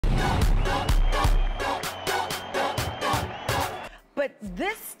But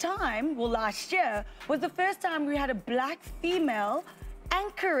this time, well, last year, was the first time we had a black female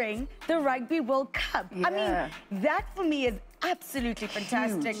anchoring the Rugby World Cup. Yeah. I mean, that for me is absolutely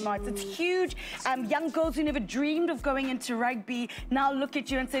fantastic, Mots. It's huge. Young girls who never dreamed of going into rugby now look at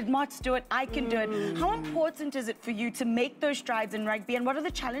you and say, Mots, do it, I can do it. How important is it for you to make those strides in rugby, and what are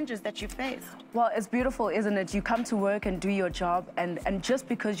the challenges that you faced? Well, it's beautiful, isn't it? You come to work and do your job, and just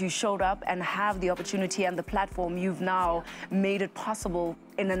because you showed up and have the opportunity and the platform, you've now made it possible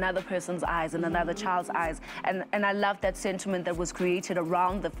in another person's eyes, in another child's eyes. And I love that sentiment that was created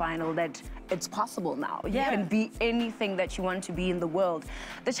around the final, that it's possible now. Yeah. You can be anything that you want to be in the world.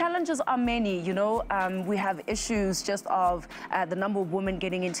 The challenges are many, you know. We have issues just of the number of women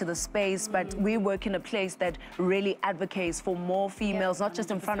getting into the space, but we work in a place that really advocates for more females, not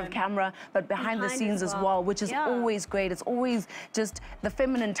just in front of camera, but behind the scenes as well, which is always great. It's always just the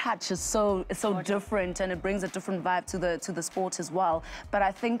feminine touch is so different, and it brings a different vibe to the sport as well. But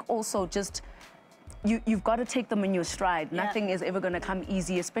I think also just you've got to take them in your stride. Nothing is ever going to come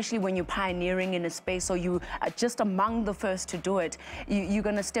easy, especially when you're pioneering in a space or you are just among the first to do it. You're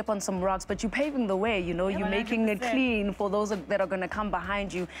going to step on some rocks, but you're paving the way, you know, you're 100%. Making it clean for those that are going to come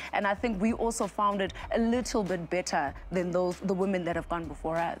behind you. And I think we also found it a little bit better than the women that have gone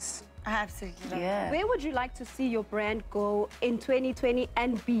before us. Absolutely. Yeah. Where would you like to see your brand go in 2020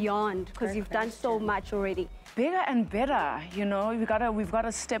 and beyond? Because you've done so much already. Bigger and better, you know. We've got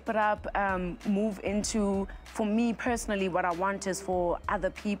to step it up, move into, for me personally, what I want is for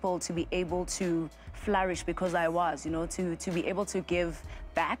other people to be able to flourish because I was, you know, to be able to give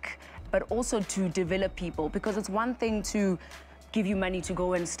back, but also to develop people, because it's one thing to give you money to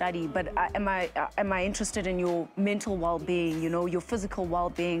go and study, but am I interested in your mental well-being, you know, your physical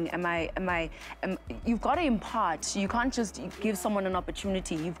well-being? You've got to impart. You can't just give someone an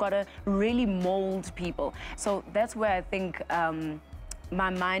opportunity. You've got to really mold people. So that's where I think my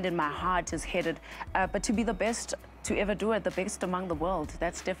mind and my heart is headed. But to be the best to ever do it, the best among the world,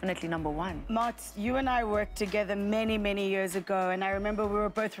 that's definitely number one. Mots, you and I worked together many, many years ago, and I remember we were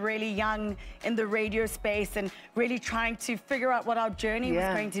both really young in the radio space and really trying to figure out what our journey was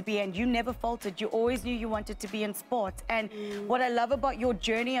going to be, and you never faltered. You always knew you wanted to be in sports. And what I love about your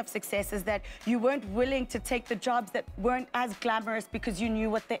journey of success is that you weren't willing to take the jobs that weren't as glamorous because you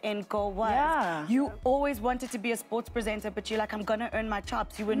knew what the end goal was. Yeah. You always wanted to be a sports presenter, but you're like, I'm gonna earn my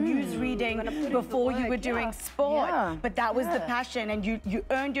chops. You were news reading before you were doing sport. But that was the passion, and you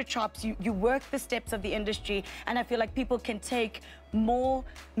earned your chops, you worked the steps of the industry, and I feel like people can take more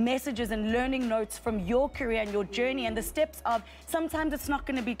messages and learning notes from your career and your journey and the steps of sometimes it's not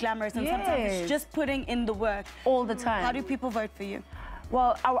going to be glamorous and sometimes it's just putting in the work. All the time. How do people vote for you?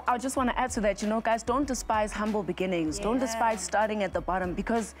 Well, I just want to add to that, you know, guys, don't despise humble beginnings. Don't despise starting at the bottom,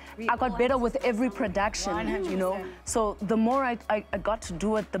 because I got better with every production, 100%. You know. So the more I got to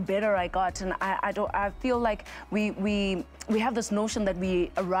do it, the better I got. And I feel like we have this notion that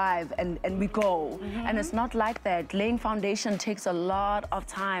we arrive and we go. And it's not like that. Laying foundation takes a lot of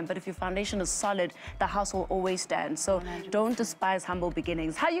time, but if your foundation is solid, the house will always stand. So 100%. Don't despise humble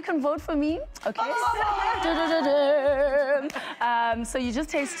beginnings. How you can vote for me? Okay. So you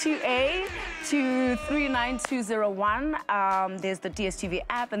just text 2A to 39201. There's the DSTV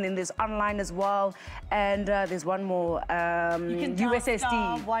app, and then there's online as well. And there's one more,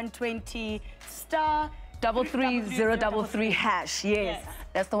 USSD. 120 star 33033 hash. Yes.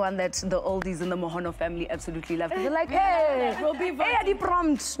 That's the one that the oldies in the Mohono family absolutely love. They're like, hey, we'll be voting. Hey, the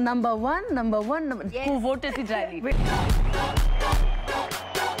prompt number one. Who voted it?